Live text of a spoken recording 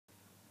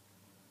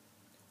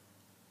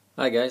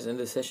Hi guys, in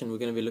this session we're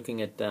going to be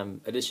looking at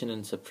addition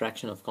and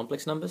subtraction of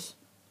complex numbers.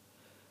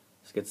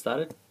 Let's get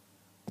started.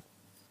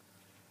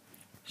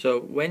 So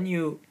when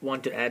you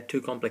want to add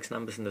two complex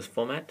numbers in this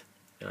format,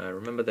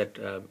 remember that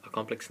a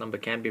complex number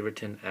can be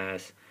written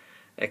as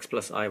x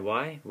plus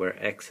iy,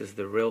 where x is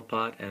the real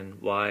part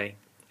and y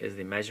is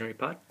the imaginary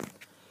part.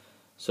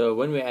 So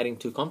when we're adding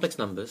two complex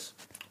numbers,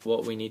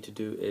 what we need to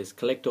do is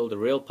collect all the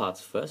real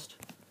parts first.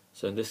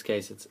 So in this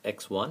case it's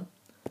x1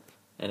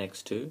 and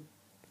x2,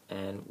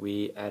 and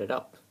we add it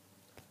up,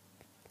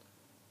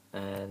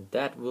 and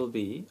that will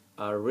be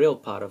our real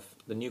part of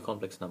the new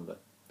complex number.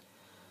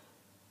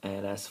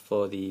 And as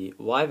for the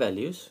y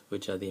values,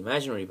 which are the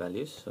imaginary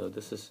values, so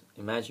this is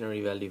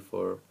imaginary value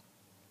for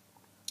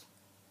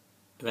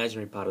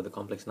imaginary part of the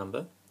complex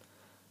number,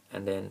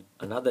 and then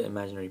another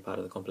imaginary part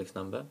of the complex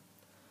number.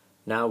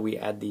 Now we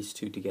add these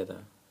two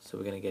together, so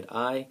we're going to get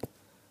I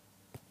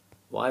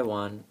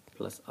y1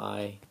 plus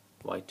I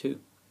y2,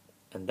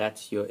 and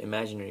that's your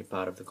imaginary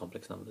part of the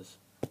complex numbers.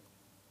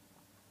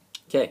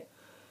 Okay,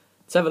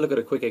 let's have a look at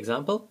a quick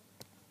example.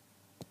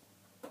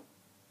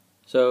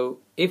 So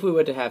if we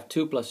were to have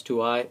 2 plus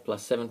 2i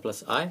plus 7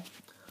 plus I,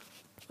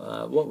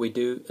 what we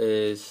do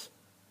is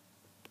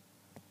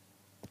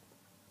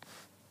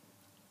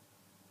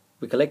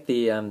we collect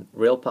the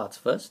real parts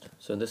first.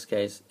 So in this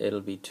case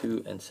it'll be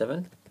 2 and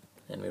 7,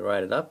 and we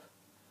write it up.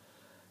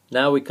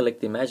 Now we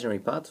collect the imaginary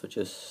parts, which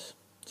is,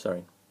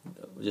 we'll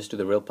just do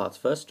the real parts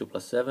first, 2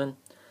 plus 7,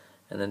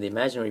 and then the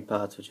imaginary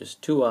parts, which is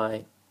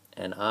 2i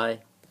and I,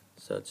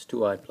 so it's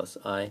 2i plus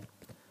I.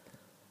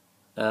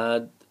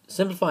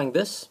 Simplifying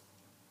this,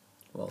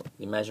 well,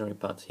 the imaginary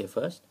parts here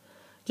first,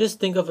 just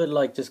think of it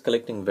like just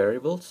collecting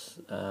variables,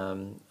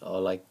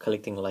 or like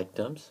collecting like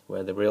terms,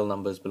 where the real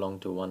numbers belong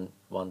to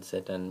one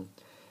set and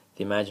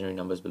the imaginary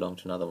numbers belong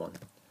to another one.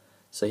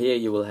 So here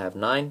you will have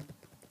 9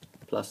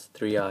 plus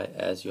 3i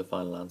as your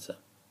final answer.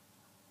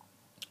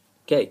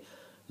 Okay,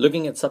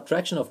 looking at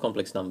subtraction of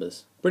complex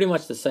numbers, pretty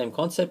much the same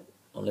concept,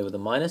 only with a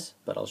minus,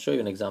 but I'll show you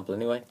an example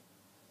anyway.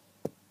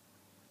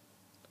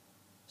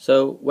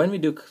 So when we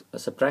do a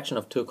subtraction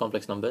of two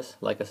complex numbers,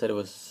 like I said, it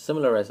was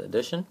similar as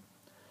addition.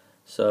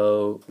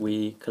 So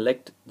we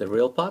collect the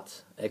real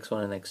parts,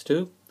 x1 and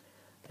x2,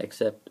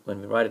 except when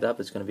we write it up,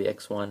 it's going to be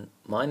x1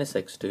 minus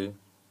x2,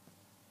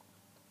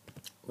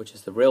 which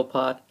is the real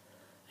part.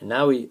 And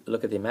now we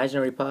look at the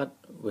imaginary part,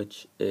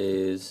 which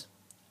is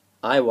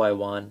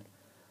iy1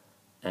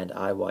 and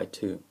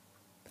iy2.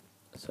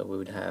 So we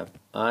would have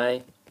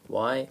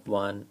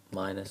iy1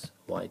 minus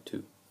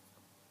y2.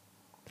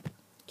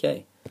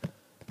 Okay.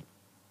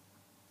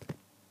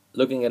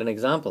 Looking at an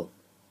example.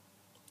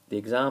 The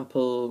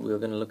example we're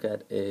going to look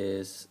at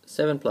is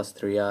 7 plus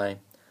 3i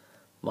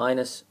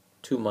minus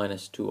 2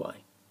 minus 2i.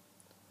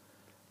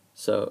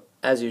 So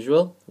as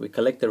usual, we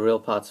collect the real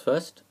parts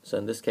first. So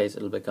in this case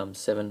it'll become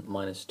 7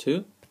 minus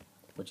 2,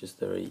 which is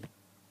the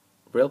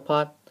real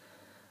part.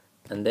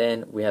 And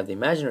then we have the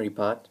imaginary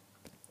part,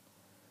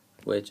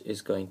 which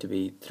is going to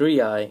be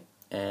 3i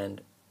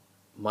and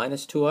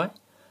minus 2i.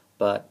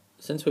 But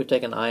since we've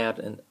taken I out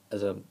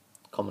as a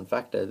common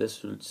factor,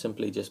 this will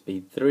simply just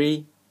be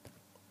 3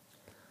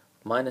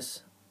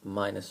 minus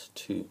minus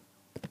 2.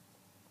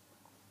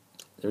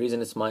 The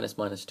reason it's minus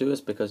minus 2 is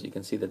because you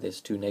can see that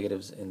there's two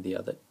negatives in the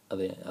other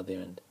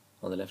end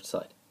on the left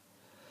side.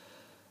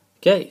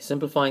 Okay,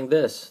 simplifying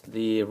this,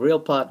 the real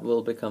part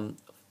will become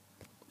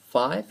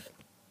 5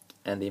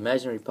 and the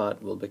imaginary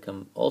part will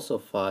become also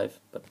 5,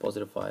 but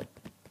positive 5.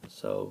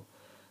 So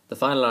the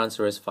final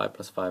answer is 5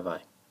 plus 5i.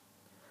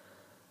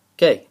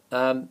 Okay,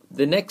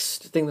 the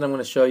next thing that I'm going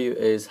to show you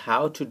is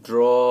how to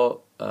draw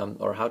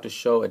or how to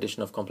show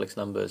addition of complex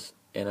numbers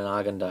in an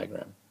Argand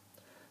diagram.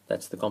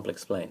 That's the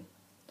complex plane.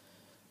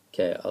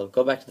 Okay, I'll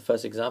go back to the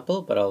first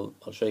example, but I'll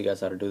show you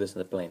guys how to do this in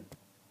the plane.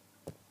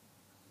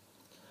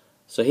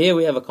 So here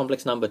we have a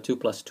complex number 2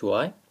 plus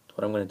 2i.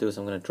 What I'm going to do is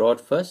I'm going to draw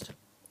it first.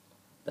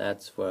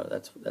 That's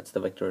the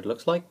vector it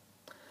looks like.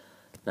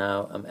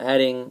 Now I'm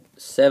adding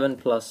 7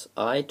 plus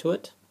I to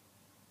it,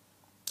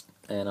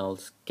 and I'll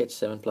sketch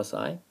 7 plus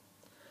I.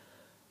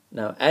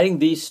 Now adding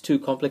these two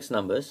complex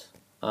numbers,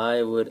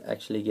 I would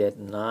actually get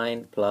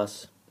 9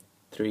 plus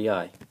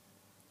 3i.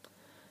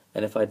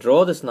 And if I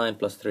draw this 9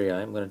 plus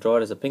 3i, I'm going to draw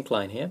it as a pink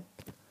line here.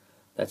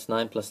 That's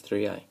 9 plus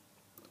 3i.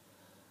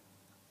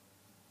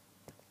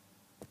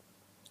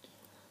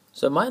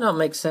 So it might not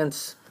make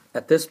sense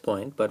at this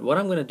point, but what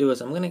I'm going to do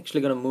is I'm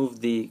actually going to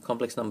move the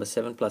complex number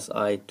 7 plus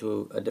I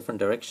to a different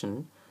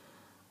direction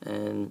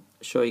and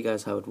show you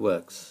guys how it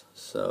works.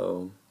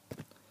 So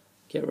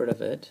get rid of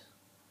it.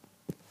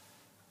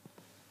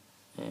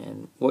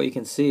 And what you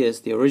can see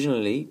is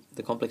originally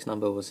the complex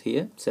number was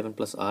here, 7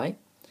 plus I.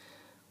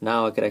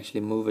 Now I could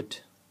actually move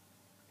it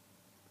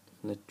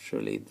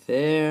literally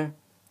there.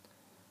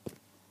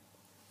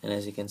 And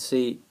as you can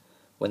see,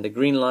 when the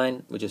green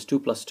line, which is 2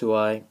 plus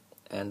 2i,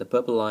 and the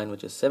purple line,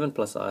 which is 7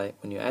 plus I,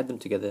 when you add them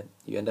together,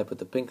 you end up with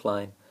the pink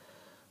line,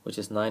 which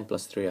is 9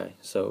 plus 3i.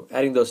 So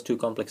adding those two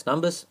complex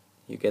numbers,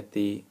 you get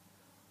the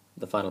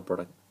final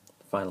product,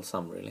 the final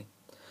sum really.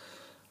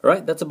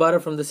 Alright, that's about it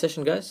from this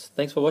session, guys.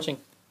 Thanks for watching.